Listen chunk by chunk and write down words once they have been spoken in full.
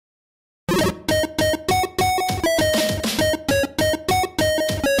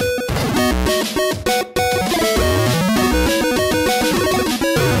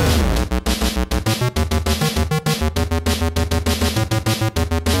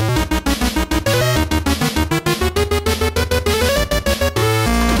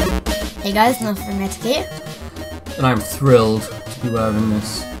Hey guys, nothing better here. And I'm thrilled to be wearing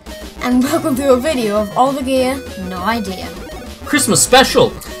this. And welcome to a video of all the gear, no idea. Christmas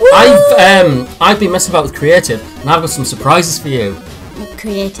special! Woo! I've been messing about with creative, and I've got some surprises for you.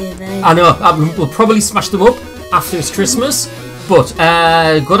 Creative, eh? I know, we'll probably smash them up after it's Christmas, but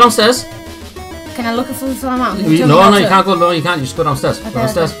go downstairs. Can I look at the full amount? No, you can't go, no, you can't, you just go downstairs. Okay, Go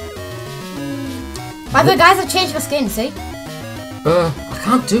downstairs. okay. By the way guys, I've changed my skin, see? I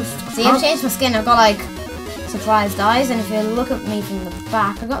can't do... See, I've changed my skin, I've got like surprised eyes, and if you look at me from the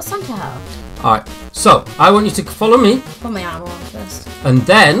back, I've got Santa hat. Alright, so, I want you to follow me, Put my armour on first. and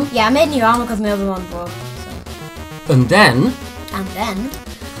then... Yeah, I made new armour because my other one broke, so. And then... And then...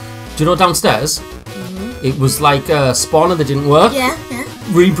 Do you know downstairs? It was like a spawner that didn't work. Yeah, yeah.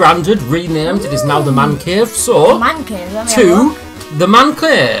 Rebranded, renamed, it is now the Man Cave, so... Man cave, let me have a To look. the Man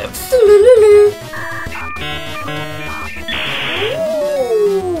Cave.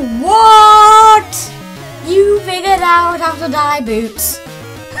 Ooh, what? You figured out how to dye boots.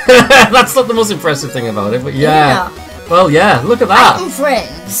 That's not the most impressive thing about it, but yeah. Well, yeah, look at that. Iron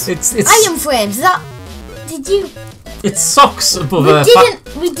frames. It's Iron frames. Is that? Did you? it's socks above We a...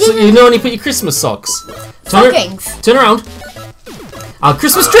 didn't. So you know when you put your Christmas socks? Stockings. Turn around. Our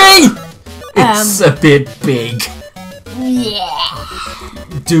Christmas tree! It's a bit big. Yeah.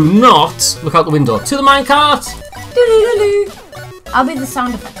 Do not look out the window. To the minecart! Doo-doo-doo-doo. I'll be the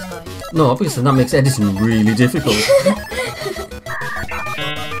sound effects guy. No, because then that makes editing really difficult.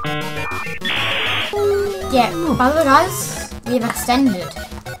 Yeah. By the way, guys, we've extended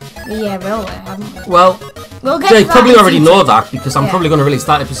the railway, haven't we? Well, We'll get they to that probably in already season know that because I'm Yeah. probably going to release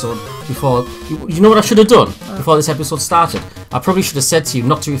that episode before... You know what I should have done before this episode started? I probably should have said to you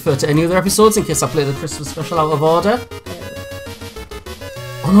not to refer to any other episodes in case I play the Christmas special out of order.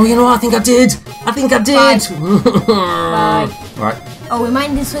 Oh no, you know what? I think I did! I think I did! Bye. Right. Oh, we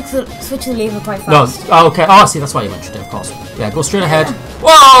might need to switch the lever quite No, fast. oh, okay. Oh, see, that's why you mentioned it, of course. Yeah, go straight ahead.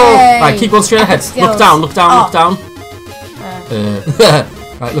 Whoa! Hey. Right, keep going straight ahead. Epic Look skills. down, look down, Oh. look down.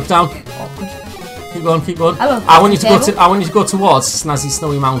 Right, look down. Awkward. Keep going, keep going. Hello, I want you to go table. to. I want you to go towards Snazzy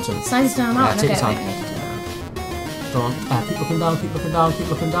Snowy Mountain. It's nice to turn them out. take your Okay, time. wait, I need to turn them out. Don't. Keep looking down, keep looking down, keep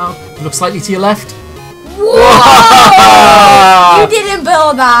looking down. Look slightly to your left. Whoa! You didn't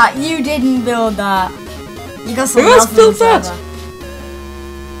build that. You didn't build that. You got someone Who else else built the that? server.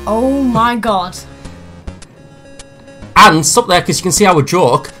 Oh my god. And stop there because you can see our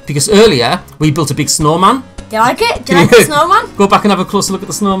joke. Because earlier we built a big snowman. Do you like it? Do you like the snowman? Go back and have a closer look at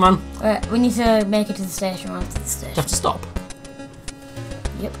the snowman. We need to make it to the station. We'll have to the You station. have to stop.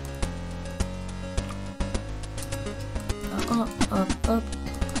 Yep. Up.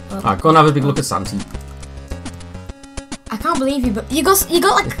 Alright, go and have a big look at Santi. I can't believe you, but you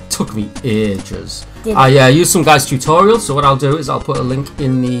got like. Took me ages. Did I used some guy's tutorial, so what I'll do is I'll put a link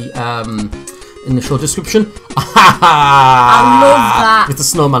in the show description. I love that. With the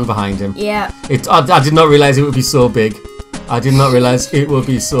snowman behind him. Yeah. I did not realise it would be so big. I did not realise it would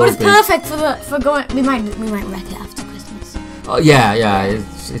be so But it's big. perfect for going. We might wreck it after Christmas. Oh, yeah.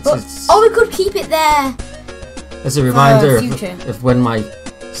 It's Or we could keep it there as a reminder future. of when my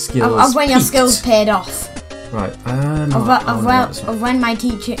skills. of when your peaked. skills paid off. Right. Of when my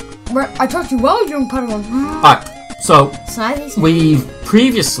teacher. I taught you well, young Padawan. Alright. So Snazzy. we've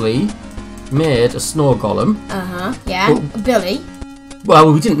previously made a snow golem. Yeah. Oh. Billy.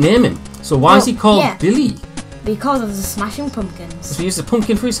 Well, we didn't name him. So why is he called yeah. Billy? Because of the Smashing Pumpkins. So we used a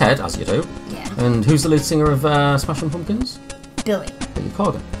pumpkin for his head, as you do. Yeah. And who's the lead singer of Smashing Pumpkins? Billy. Billy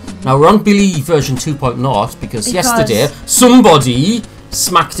Corgan. Now we're on Billy version 2.0 because Because- yesterday somebody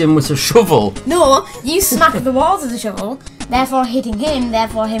smacked him with a shovel. No, you smacked the walls with a shovel, therefore hitting him,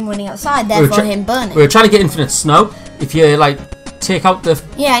 therefore him running outside, We were therefore him burning. We were trying to get infinite snow. If you like take out the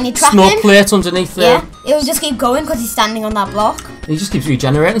Yeah, and you trap snow him. plate underneath there, Yeah, it will just keep going because he's standing on that block. he just keeps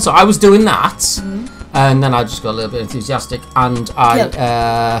regenerating. So I was doing that, and then I just got a little bit enthusiastic, and Killed.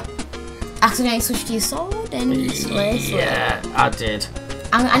 I Accidentally switched to your sword and slay. yeah, I did.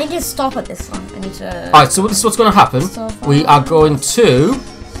 I need to stop at this one. I need to. Alright, so this is what's going to happen. So far. We are going to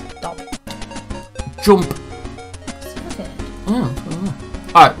Stop. jump. Okay.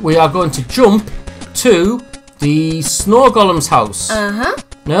 Alright, we are going to jump to the Snow Golem's house.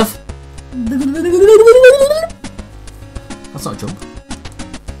 Nerf? That's not a jump.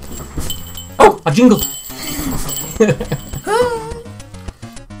 Oh, a jingle.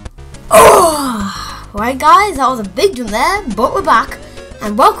 Right, guys, that was a big jump there, but we're back,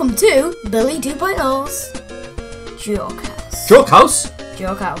 and welcome to Billy 2.0's Joke House. Joke house?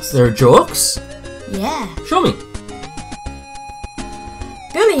 Joke House. There are jokes? Yeah. Show me.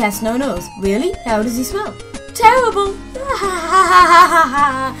 Billy has no nose. Really? How does he smell? terrible.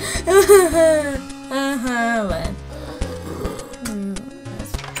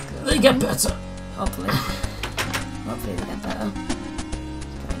 They get better. Hopefully. Hopefully they get better.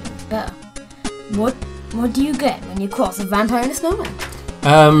 Better. What do you get when you cross a vampire and a snowman?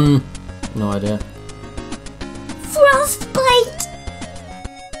 No idea. Frostbite!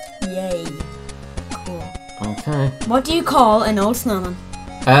 Yay. Cool. Okay. What do you call an old snowman?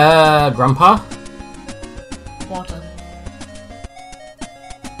 Grandpa? Water.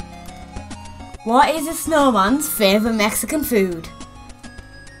 What is a snowman's favourite Mexican food?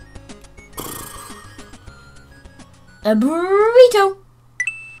 A burrito.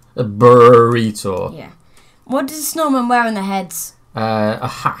 A burrito. Yeah. What does a snowman wear on their heads? A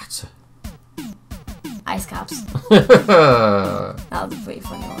hat. Ice caps. That was a pretty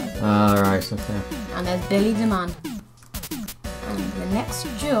funny one. Alright, okay. And there's Billy the Man. And the next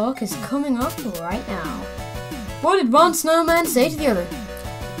joke is coming up right now. What did one snowman say to the other?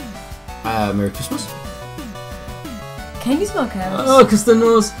 Merry Christmas. Can you smell carrots? Oh, because the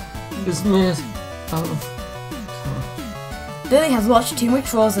nose is made out of... Billy has watched too much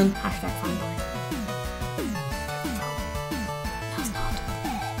Frozen. Hashtag fanboy. No, it's not.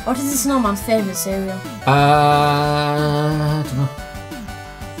 What is the snowman's favourite cereal? I don't know.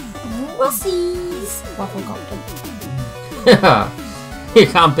 Russies. Waffle Copter. You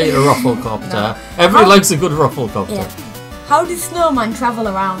can't beat a Rufflecopter. No. Everybody likes a good Rufflecopter. Yeah. How does snowman travel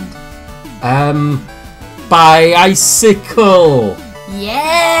around? Bicycle.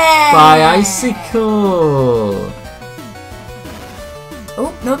 Yeah. Bicycle.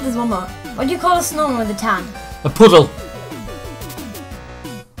 Oh, no, there's one more. What do you call a snowman with a tan? A puddle.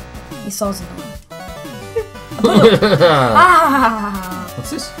 You saw something. A puddle. Ah. What's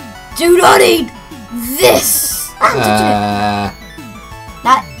this? Do not eat this.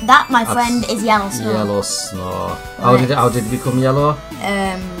 That, my friend, is yellow snow. Yellow snow. How did it become yellow?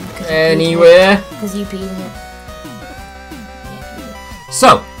 Anyway. Because you peed in it.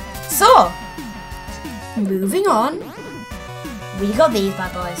 So, moving on. We got these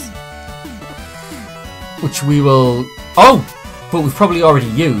bad boys. which we will... Oh! But we've probably already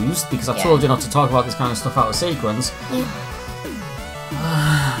used, because I Yeah. told you not to talk about this kind of stuff out of sequence. Yeah.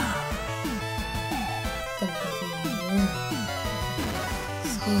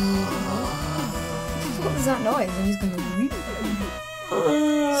 What was that noise? I'm just gonna read.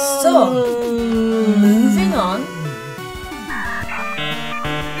 So, moving on.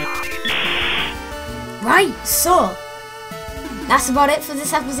 Right, so that's about it for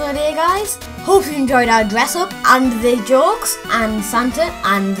this episode here, guys. Hope you enjoyed our dress up and the jokes and Santa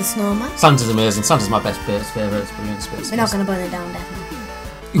and the snowman. Santa's amazing. Santa's my best favourite. It's brilliant. We're not gonna burn it down, definitely.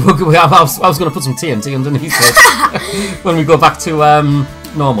 I was going to put some TNT underneath it when we go back to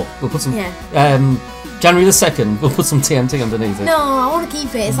normal. We'll put some January the 2nd. We'll put some TNT underneath it. No, I want to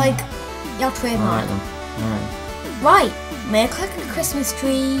keep it. It's like your trademark. Alright then. Alright. Right, make like a Christmas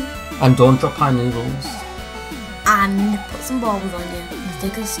tree And don't drop pine noodles. and put some baubles on you and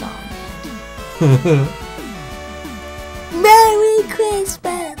stick a star on it. Merry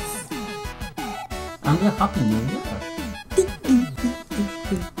Christmas! And a happy new year.